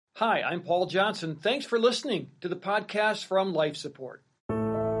Hi, I'm Paul Johnson. Thanks for listening to the podcast from Life Support.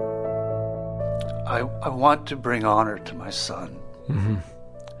 I want to bring honor to my son. Mm-hmm.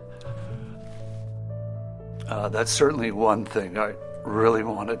 That's certainly one thing I really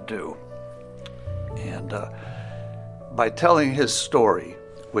want to do. And by telling his story,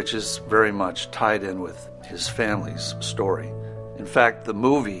 which is very much tied in with his family's story. In fact, the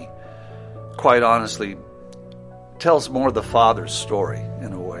movie, quite honestly, tells more the father's story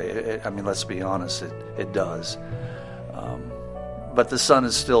in a way. I mean, let's be honest, it does. But the son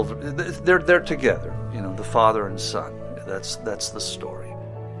is still, they're together, the father and son. That's the story.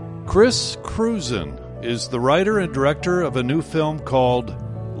 Chris Cruzen is the writer and director of a new film called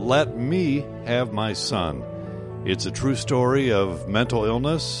Let Me Have My Son. It's a true story of mental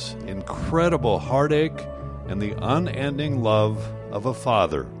illness, incredible heartache, and the unending love of a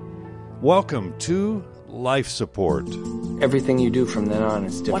father. Welcome to Life Support. Everything you do from then on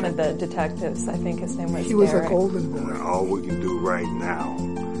is different. One of the detectives, I think his name was He was Derek. a golden boy. All we can do right now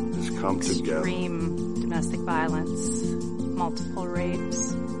is come together. Extreme domestic violence, multiple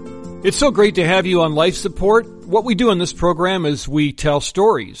rapes. It's so great to have you on Life Support. What we do in this program is we tell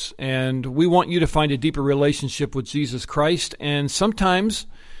stories, and we want you to find a deeper relationship with Jesus Christ, and sometimes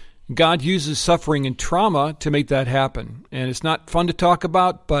God uses suffering and trauma to make that happen. And it's not fun to talk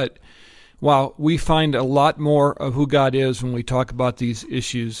about, but wow, we find a lot more of who God is when we talk about these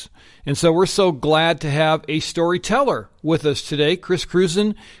issues. And so we're so glad to have a storyteller with us today, Chris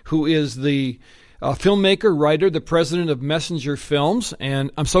Cruzen, who is the filmmaker, writer, the president of Messenger Films,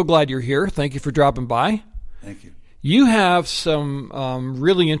 and I'm so glad you're here. Thank you for dropping by. Thank you. You have some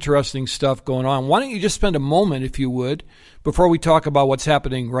really interesting stuff going on. Why don't you just spend a moment, if you would, before we talk about what's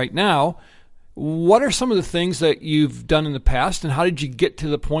happening right now. What are some of the things that you've done in the past, and how did you get to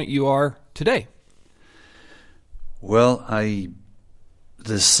the point you are today? Well, I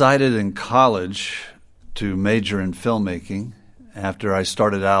decided in college to major in filmmaking. After I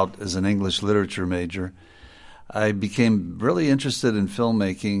started out as an English literature major, I became really interested in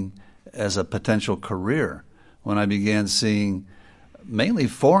filmmaking as a potential career when I began seeing mainly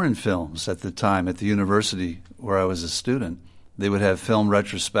foreign films at the time at the university where I was a student. They would have film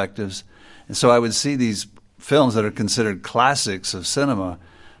retrospectives. And so I would see these films that are considered classics of cinema,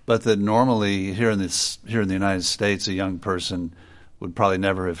 but that normally here in the United States a young person would probably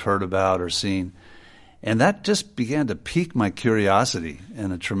never have heard about or seen. And that just began to pique my curiosity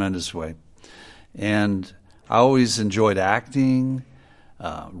in a tremendous way. And I always enjoyed acting,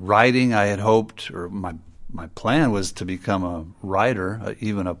 writing. I had hoped, or my plan was to become a writer,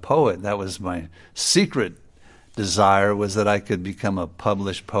 even a poet. That was my secret desire, was that I could become a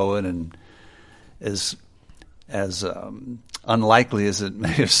published poet. And as unlikely as it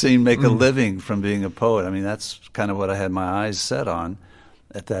may have seemed, make a living from being a poet. I mean, that's kind of what I had my eyes set on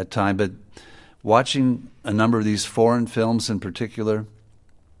at that time. But watching a number of these foreign films in particular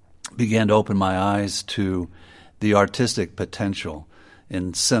began to open my eyes to the artistic potential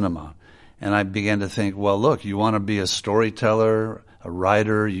in cinema. And I began to think, well, look, you want to be a storyteller, a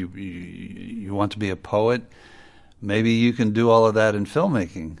writer, you want to be a poet, maybe you can do all of that in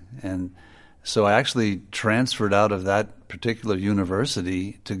filmmaking. And so I actually transferred out of that particular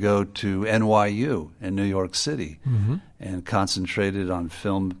university to go to NYU in New York City and concentrated on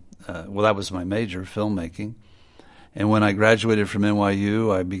film. Well, that was my major, filmmaking. And when I graduated from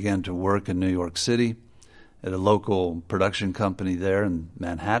NYU, I began to work in New York City at a local production company there in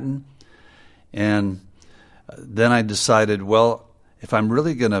Manhattan. And then I decided, well, if I'm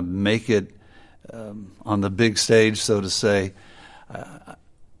really going to make it on the big stage, so to say,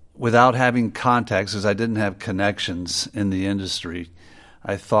 without having contacts, because I didn't have connections in the industry,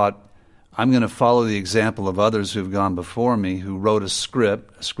 I thought, I'm going to follow the example of others who've gone before me who wrote a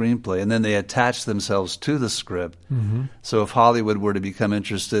script, a screenplay, and then they attached themselves to the script. So if Hollywood were to become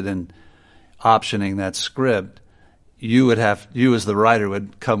interested in optioning that script, you as the writer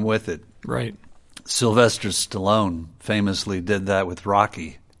would come with it. Right. Sylvester Stallone famously did that with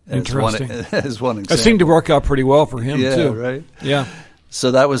Rocky. Interesting. As one example. It seemed to work out pretty well for him, yeah, too. Right? Yeah.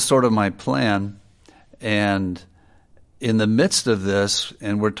 So that was sort of my plan. And in the midst of this,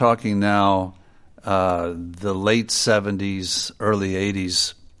 and we're talking now the late 70s, early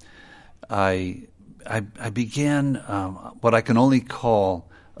 80s, I began what I can only call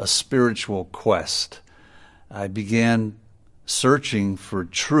a spiritual quest. I began searching for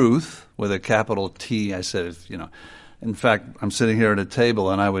truth with a capital T. I said, in fact, I'm sitting here at a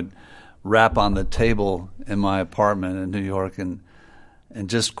table, and I would rap on the table in my apartment in New York and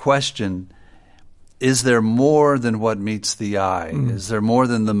just question, is there more than what meets the eye? Is there more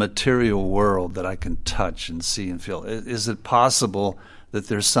than the material world that I can touch and see and feel? Is it possible that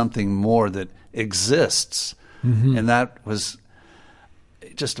there's something more that exists. And that was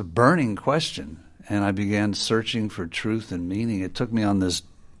just a burning question. And I began searching for truth and meaning. It took me on this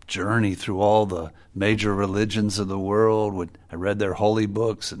journey through all the major religions of the world. I read their holy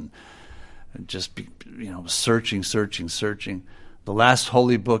books and just, searching. The last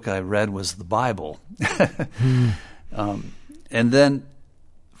holy book I read was the Bible. And then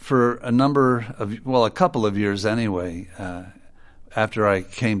for a couple of years anyway, after I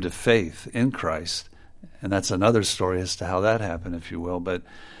came to faith in Christ, and that's another story as to how that happened, if you will, but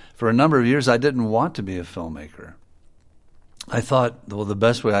for a number of years I didn't want to be a filmmaker. I thought, well, the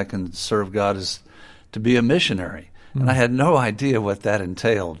best way I can serve God is to be a missionary. And I had no idea what that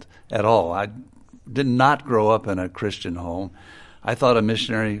entailed at all. I did not grow up in a Christian home. I thought a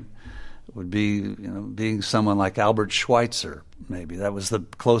missionary would be, being someone like Albert Schweitzer, maybe. That was the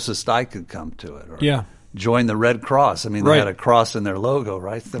closest I could come to it. Or join the Red Cross. I mean, they had a cross in their logo,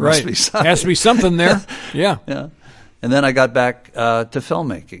 right? There must be something. Has to be something there. Yeah. And then I got back to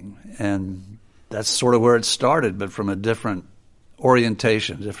filmmaking, and that's sort of where it started, but from a different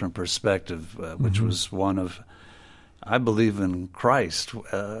orientation, a different perspective, which was one of, I believe in Christ.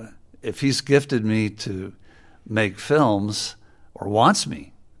 If he's gifted me to make films or wants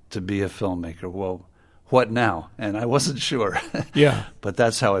me to be a filmmaker, well, what now? And I wasn't sure. Yeah. But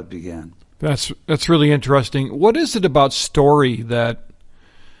that's how it began. That's really interesting. What is it about story that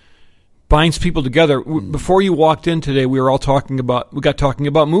binds people together? Before you walked in today, we got talking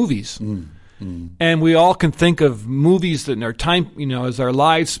about movies. And we all can think of movies that in our time, as our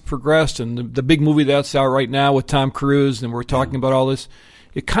lives progressed, and the big movie that's out right now with Tom Cruise, and we're talking about all this.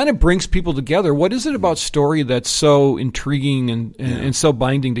 It kind of brings people together. What is it about story that's so intriguing and so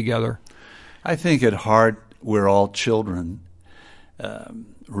binding together? I think at heart we're all children,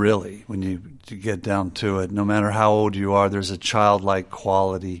 really, when you get down to it. No matter how old you are, there's a childlike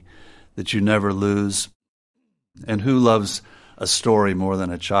quality that you never lose. And who loves a story more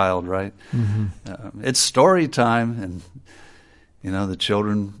than a child, right? It's story time, and the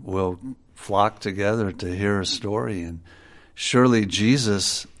children will flock together to hear a story. And surely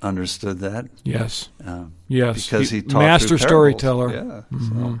Jesus understood that. Yes. Yes. Because he taught master through storyteller. Yeah.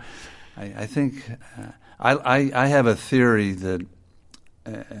 So I think I have a theory that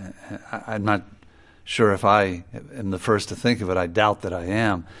I'm not sure if I am the first to think of it. I doubt that I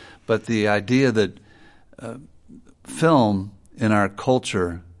am. But the idea that film in our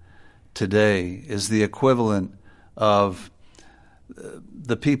culture today is the equivalent of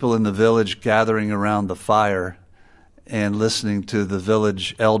the people in the village gathering around the fire and listening to the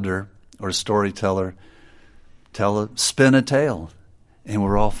village elder or storyteller spin a tale. And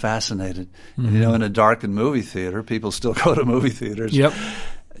we're all fascinated. And, in a darkened movie theater, people still go to movie theaters. Yep.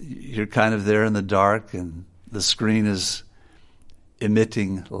 You're kind of there in the dark, and the screen is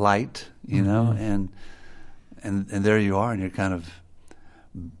emitting light, and there you are, and you're kind of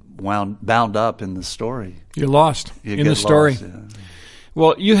bound up in the story. You're lost in the story. Lost, yeah.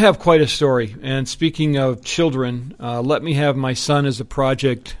 Well, you have quite a story. And speaking of children, Let Me Have My Son is a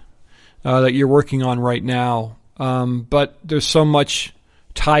project that you're working on right now. But there's so much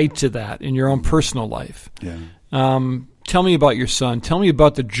tied to that in your own personal life. Yeah. Tell me about your son. Tell me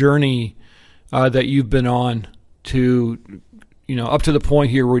about the journey that you've been on to, up to the point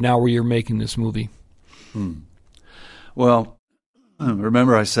here where you're making this movie. Well,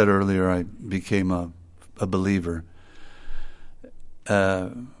 remember I said earlier I became a believer.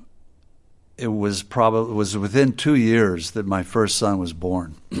 It was within 2 years that my first son was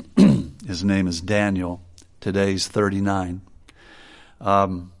born. His name is Daniel. Today he's 39. I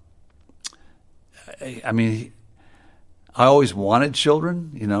always wanted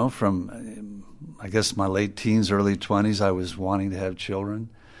children, from, I guess, my late teens, early 20s, I was wanting to have children.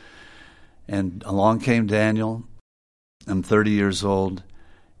 And along came Daniel. I'm 30 years old,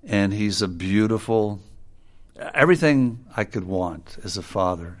 and he's a beautiful, everything I could want as a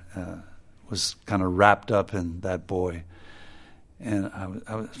father was kind of wrapped up in that boy. And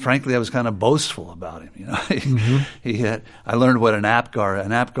frankly, I was kind of boastful about him. I learned what an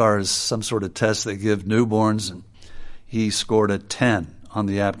APGAR is some sort of test they give newborns, and he scored a 10 on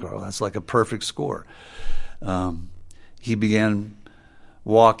the APGAR. That's like a perfect score. He began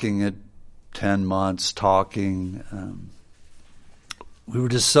walking at 10 months, talking. We were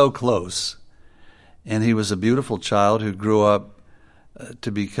just so close. And he was a beautiful child who grew up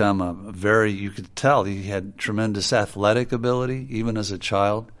to become you could tell he had tremendous athletic ability, even as a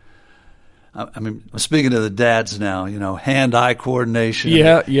child. I'm speaking to the dads now, hand-eye coordination.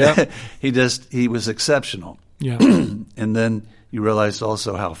 Yeah. He was exceptional. Yeah. And then you realized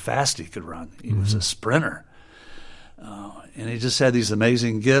also how fast he could run. He was a sprinter. and he just had these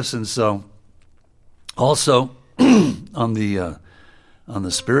amazing gifts. And so also on the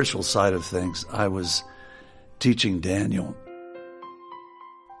spiritual side of things, I was teaching Daniel.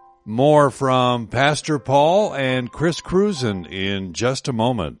 More from Pastor Paul and Chris Cruzen in just a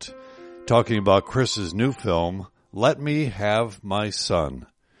moment, talking about Chris's new film, Let Me Have My Son.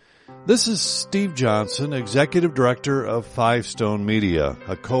 This is Steve Johnson, Executive Director of Five Stone Media,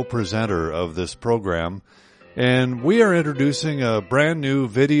 a co-presenter of this program, and we are introducing a brand new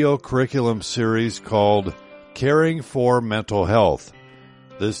video curriculum series called Caring for Mental Health.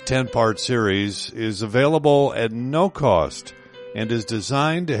 This 10-part series is available at no cost and is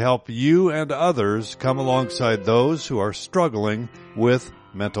designed to help you and others come alongside those who are struggling with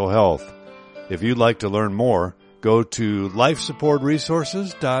mental health. If you'd like to learn more, go to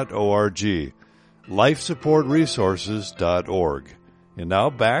lifesupportresources.org, lifesupportresources.org. And now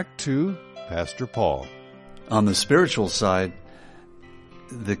back to Pastor Paul. On the spiritual side,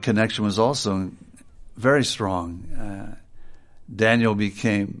 the connection was also very strong. Daniel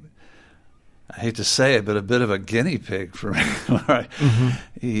became, I hate to say it, but a bit of a guinea pig for me.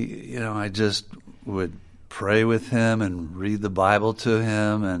 I just would pray with him and read the Bible to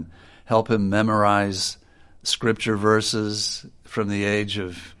him and help him memorize scripture verses. From the age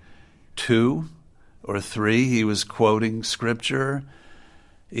of 2 or 3, he was quoting scripture.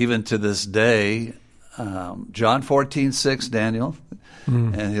 Even to this day, John 14:6, Daniel,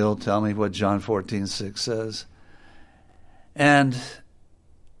 and he'll tell me what John 14:6 says. And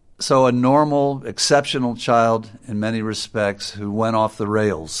so a normal, exceptional child in many respects who went off the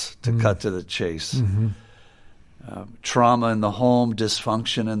rails, to cut to the chase. Trauma in the home,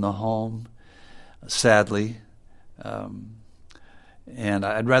 dysfunction in the home, sadly. And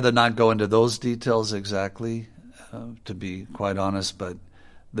I'd rather not go into those details exactly, to be quite honest, but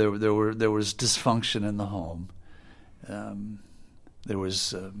there was dysfunction in the home.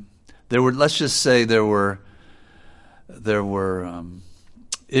 Let's just say there were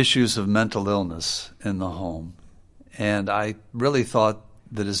issues of mental illness in the home, and I really thought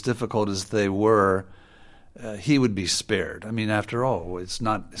that as difficult as they were, he would be spared. I mean, after all, it's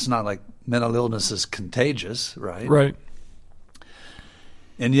not like mental illness is contagious, right? Right.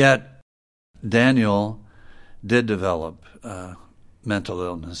 And yet, Daniel did develop mental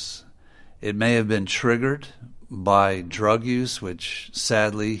illness. It may have been triggered by drug use, which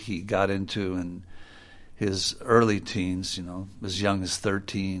sadly he got into in his early teens, as young as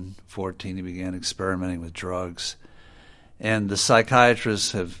 13, 14, he began experimenting with drugs. And the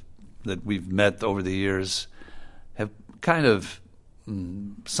psychiatrists that we've met over the years have kind of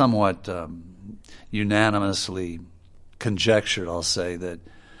somewhat unanimously conjectured, I'll say, that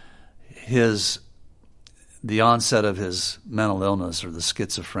the onset of his mental illness, or the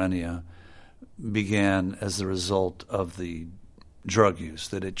schizophrenia, began as the result of the drug use,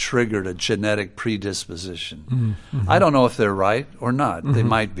 that it triggered a genetic predisposition. I don't know if they're right or not. They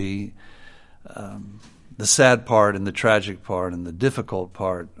might be. The sad part and the tragic part and the difficult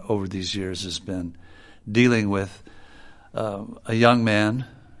part over these years has been dealing with a young man,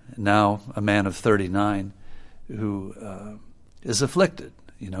 now a man of 39, who is afflicted.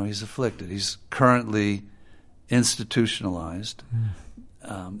 He's afflicted. He's currently institutionalized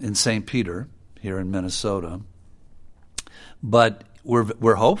in St. Peter here in Minnesota. But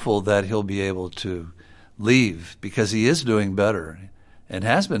we're hopeful that he'll be able to leave, because he is doing better and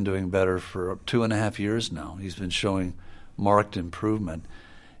has been doing better for 2.5 years now. He's been showing marked improvement.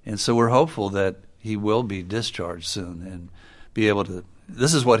 And so we're hopeful that he will be discharged soon and be able to,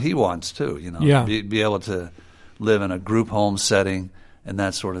 this is what he wants too, be able to live in a group home setting and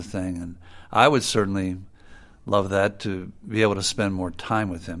that sort of thing. And I would certainly love that, to be able to spend more time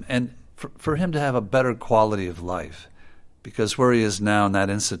with him and for him to have a better quality of life. Because where he is now in that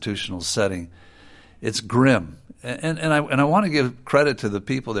institutional setting, it's grim. And I want to give credit to the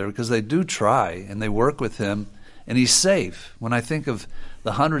people there, because they do try and they work with him, and he's safe. When I think of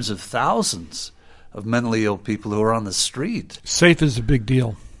the hundreds of thousands of mentally ill people who are on the street. Safe is a big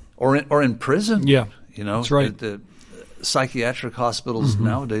deal. Or in prison. Yeah, that's right. The psychiatric hospitals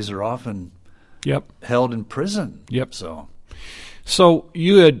nowadays are often held in prison. Yep. So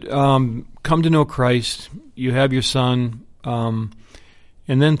you had come to know Christ. You have your son. And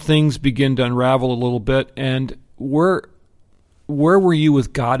then things begin to unravel a little bit. And where were you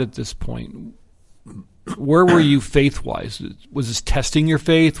with God at this point? Where were you faith-wise? Was this testing your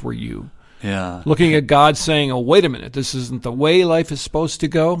faith? Were you looking at God saying, oh, wait a minute, this isn't the way life is supposed to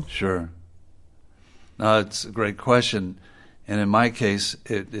go? Sure. No, it's a great question. And in my case,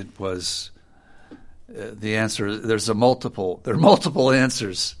 it was the answer. There are multiple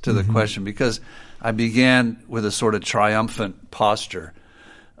answers to the question, because I began with a sort of triumphant posture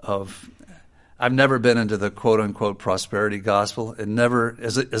of, I've never been into the quote-unquote prosperity gospel. It never,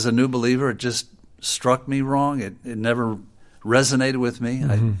 as a new believer, it just struck me wrong. It never resonated with me.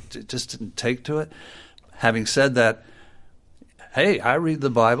 I just didn't take to it. Having said that, hey, I read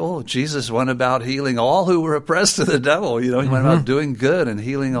the Bible. Jesus went about healing all who were oppressed of the devil. He went about doing good and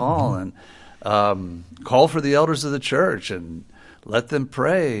healing all, and call for the elders of the church and let them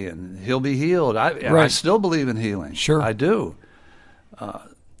pray, and he'll be healed. I still believe in healing. Sure. I do.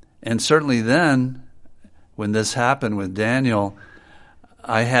 And certainly then, when this happened with Daniel,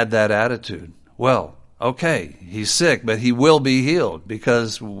 I had that attitude. Well, okay, he's sick, but he will be healed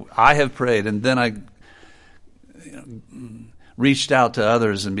because I have prayed. And then I reached out to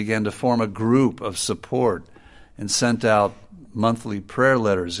others and began to form a group of support and sent out monthly prayer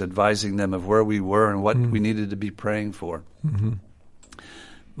letters advising them of where we were and what we needed to be praying for.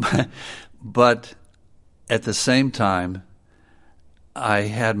 But at the same time, I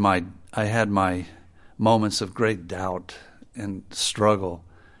had my moments of great doubt and struggle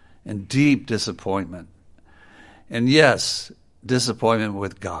and deep disappointment. And yes, disappointment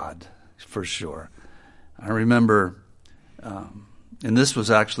with God, for sure. I remember, and this was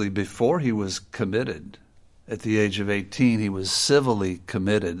actually before he was committed. At the age of 18, he was civilly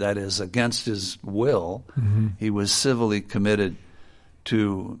committed. That is, against his will, he was civilly committed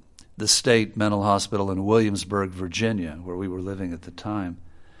to the state mental hospital in Williamsburg, Virginia, where we were living at the time.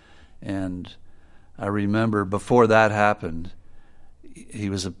 And I remember before that happened, he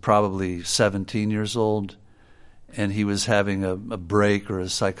was probably 17 years old, and he was having a break or a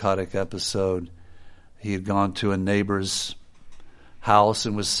psychotic episode. He had gone to a neighbor's house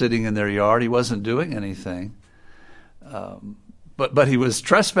and was sitting in their yard. He wasn't doing anything, but he was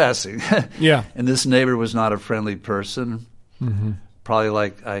trespassing. Yeah. And this neighbor was not a friendly person. Probably,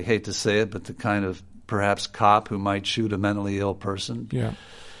 like, I hate to say it, but the kind of perhaps cop who might shoot a mentally ill person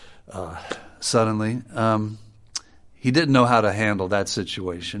suddenly. He didn't know how to handle that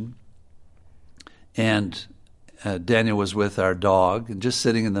situation. And Daniel was with our dog and just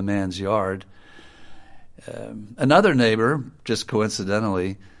sitting in the man's yard. Another neighbor, just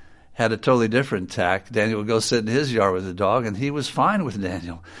coincidentally, had a totally different tack. Daniel would go sit in his yard with the dog, and he was fine with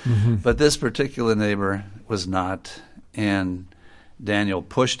Daniel. But this particular neighbor was not, and Daniel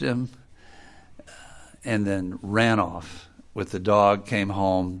pushed him and then ran off with the dog, came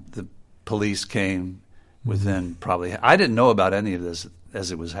home. The police came within probably, I didn't know about any of this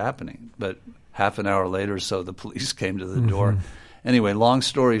as it was happening, but half an hour later or so, the police came to the door. Anyway, long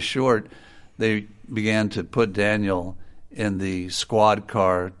story short, they began to put Daniel in the squad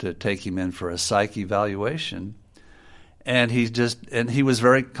car to take him in for a psych evaluation. And he was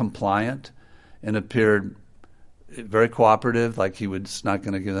very compliant and appeared very cooperative, like he was not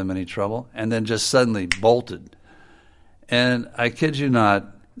going to give them any trouble, and then just suddenly bolted. And I kid you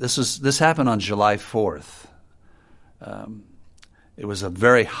not, this happened on July 4th. It was a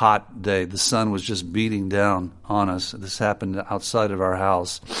very hot day. The sun was just beating down on us. This happened outside of our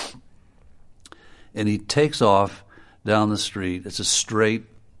house. And he takes off down the street. It's a straight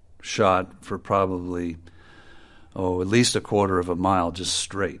shot for probably, at least a quarter of a mile, just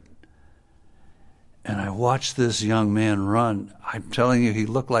straight. And I watched this young man run. I'm telling you, he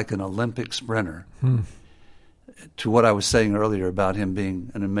looked like an Olympic sprinter. To what I was saying earlier about him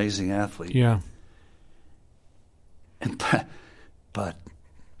being an amazing athlete. Yeah. But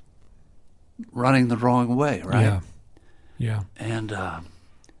running the wrong way, right? Yeah. And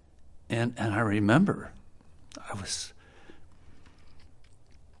I remember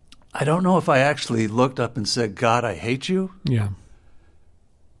I don't know if I actually looked up and said, "God, I hate you." Yeah.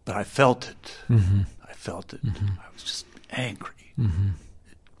 But I felt it. I felt it. I was just angry.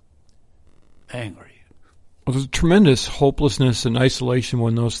 Angry. Well, there's a tremendous hopelessness and isolation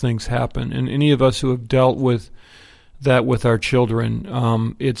when those things happen. And any of us who have dealt with that with our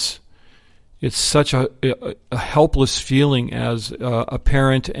children, it's such a helpless feeling as a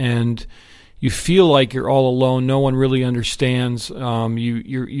parent, and you feel like you're all alone. No one really understands.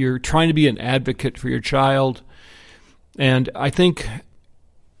 You're trying to be an advocate for your child. And I think,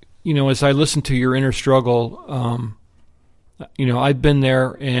 as I listen to your inner struggle, I've been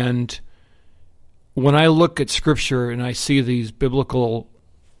there, and when I look at Scripture and I see these biblical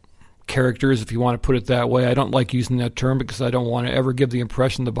characters, if you want to put it that way, I don't like using that term because I don't want to ever give the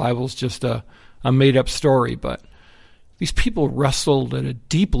impression the Bible's just a made-up story, but these people wrestled at a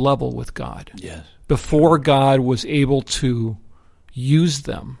deep level with God. Yes. Before God was able to use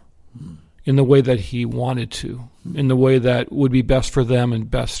them in the way that he wanted to, in the way that would be best for them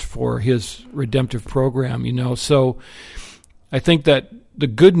and best for his redemptive program, So I think that the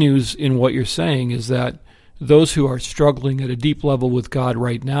good news in what you're saying is that those who are struggling at a deep level with God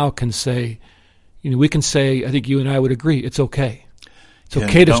right now can say, we can say, I think you and I would agree, it's okay. It's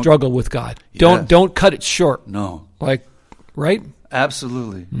okay to struggle with God. Yes. Don't cut it short. No. Right?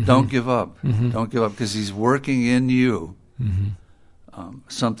 Absolutely. Don't give up. Don't give up, because he's working in you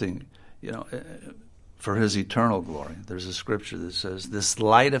something, for his eternal glory. There's a scripture that says this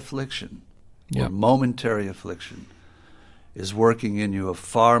light affliction, or momentary affliction, is working in you a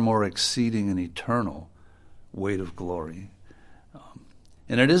far more exceeding and eternal weight of glory.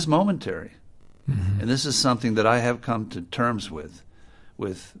 And it is momentary. And this is something that I have come to terms with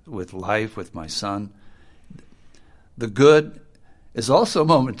life, with my son. The good is also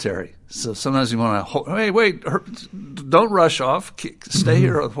momentary. So sometimes you want to, hey, wait, don't rush off. Stay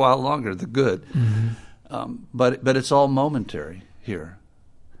here a while longer, the good. But it's all momentary here.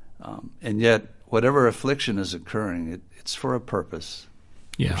 And yet, whatever affliction is occurring, it's for a purpose,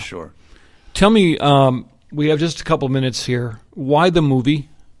 for sure. Tell me, we have just a couple minutes here. Why the movie,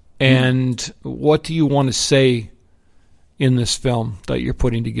 and what do you want to say in this film that you're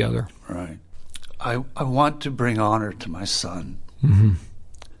putting together? Right. I want to bring honor to my son.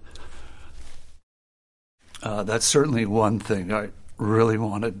 That's certainly one thing I really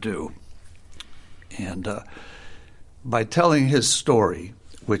want to do. And by telling his story,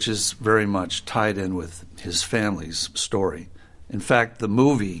 which is very much tied in with his family's story. In fact, the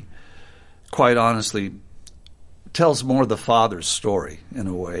movie, quite honestly, tells more the father's story in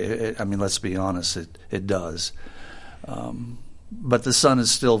a way. Let's be honest, it does. But the son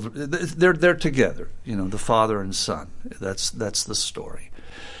is still, they're together, the father and son. That's the story.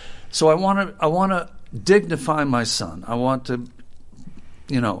 So I want to dignify my son. I want to,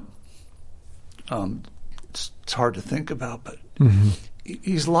 it's hard to think about, but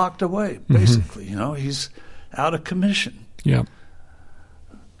he's locked away, basically. He's out of commission. Yeah.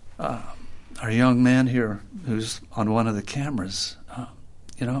 Our young man here, who's on one of the cameras,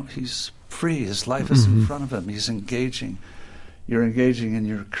 he's free. His life is in front of him. He's engaging. You're engaging in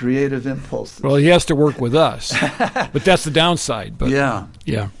your creative impulses. Well, he has to work with us, but that's the downside. But yeah.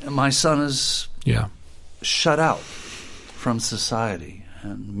 And my son is shut out from society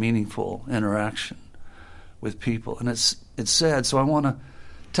and meaningful interaction with people, and it's sad. So I want to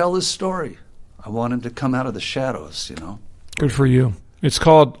tell his story. I want him to come out of the shadows. Good for you. It's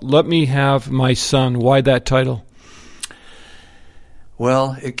called "Let Me Have My Son." Why that title?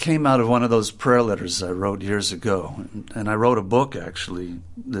 Well, it came out of one of those prayer letters I wrote years ago. And I wrote a book, actually,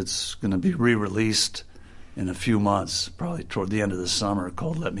 that's going to be re-released in a few months, probably toward the end of the summer,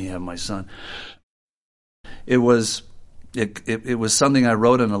 called "Let Me Have My Son." It was something I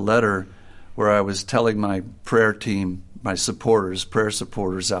wrote in a letter where I was telling my prayer team, my prayer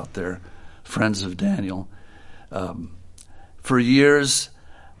supporters out there, friends of Daniel, for years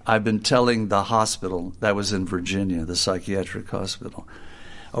I've been telling the hospital that was in Virginia, the psychiatric hospital,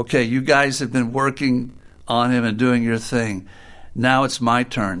 okay, you guys have been working on him and doing your thing. Now it's my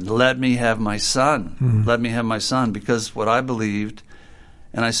turn. Let me have my son. Let me have my son. Because what I believed,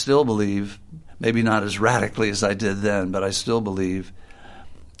 and I still believe, maybe not as radically as I did then, but I still believe,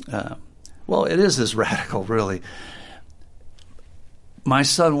 it is as radical, really. My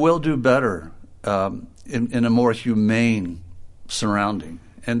son will do better in a more humane surrounding.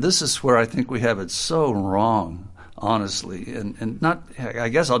 And this is where I think we have it so wrong, honestly. And not, I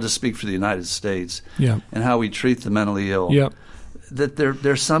guess I'll just speak for the United States and how we treat the mentally ill. Yeah. That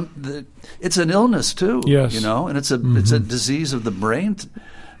there's it's an illness too, yes. And it's a disease of the brain,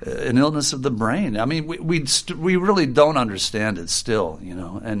 an illness of the brain. I mean, we really don't understand it still,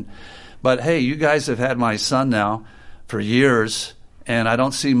 but hey, you guys have had my son now for years, and I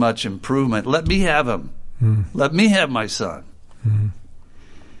don't see much improvement. Let me have him. Let me have my son.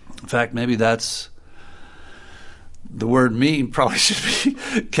 In fact, maybe that's the word "me" probably should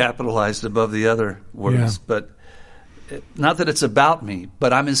be capitalized above the other words, but. Not that it's about me,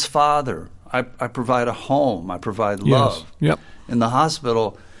 but I'm his father. I provide a home. I provide love. Yes. Yep. In the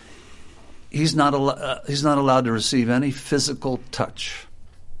hospital, he's not allowed to receive any physical touch.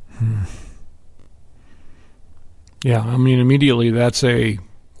 Yeah, I mean, immediately that's a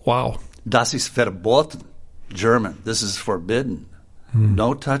wow. Das ist verboten, German. This is forbidden.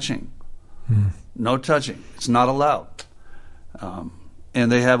 No touching. No touching. It's not allowed. And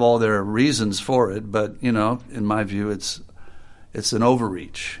they have all their reasons for it, but in my view, it's an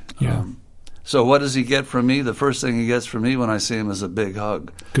overreach. Yeah. So what does he get from me? The first thing he gets from me when I see him is a big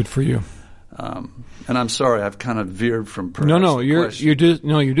hug. Good for you. And I'm sorry, I've kind of veered from. No, you're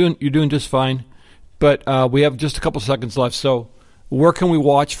doing just fine. But we have just a couple seconds left. So where can we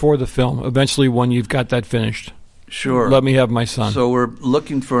watch for the film eventually when you've got that finished? Sure. Let Me Have My Son. So we're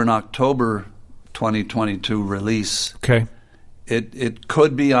looking for an October 2022 release. Okay. It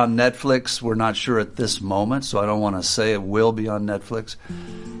could be on Netflix. We're not sure at this moment, so I don't want to say it will be on Netflix.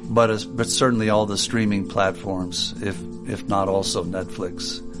 But certainly all the streaming platforms, if not also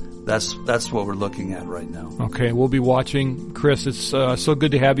Netflix. That's what we're looking at right now. Okay, we'll be watching. Chris, it's so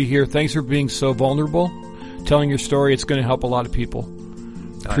good to have you here. Thanks for being so vulnerable, telling your story. It's going to help a lot of people.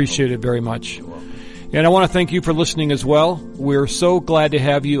 Appreciate it very much. And I want to thank you for listening as well. We're so glad to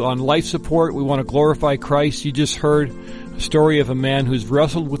have you on Life Support. We want to glorify Christ. You just heard a story of a man who's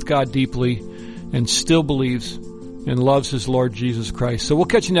wrestled with God deeply and still believes and loves his Lord Jesus Christ. So we'll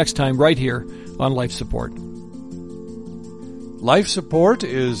catch you next time right here on Life Support. Life Support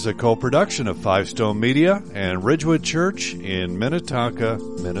is a co-production of Five Stone Media and Ridgewood Church in Minnetonka,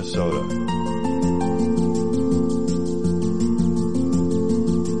 Minnesota.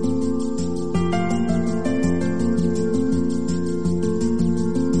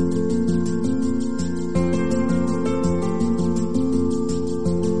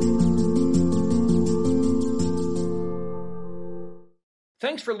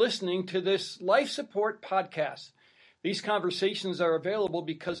 Thanks for listening to this Life Support podcast. These conversations are available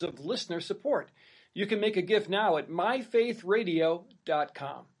because of listener support. You can make a gift now at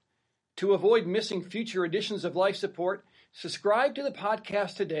myfaithradio.com. To avoid missing future editions of Life Support, subscribe to the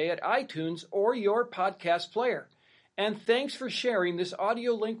podcast today at iTunes or your podcast player. And thanks for sharing this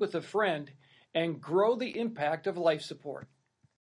audio link with a friend and grow the impact of Life Support.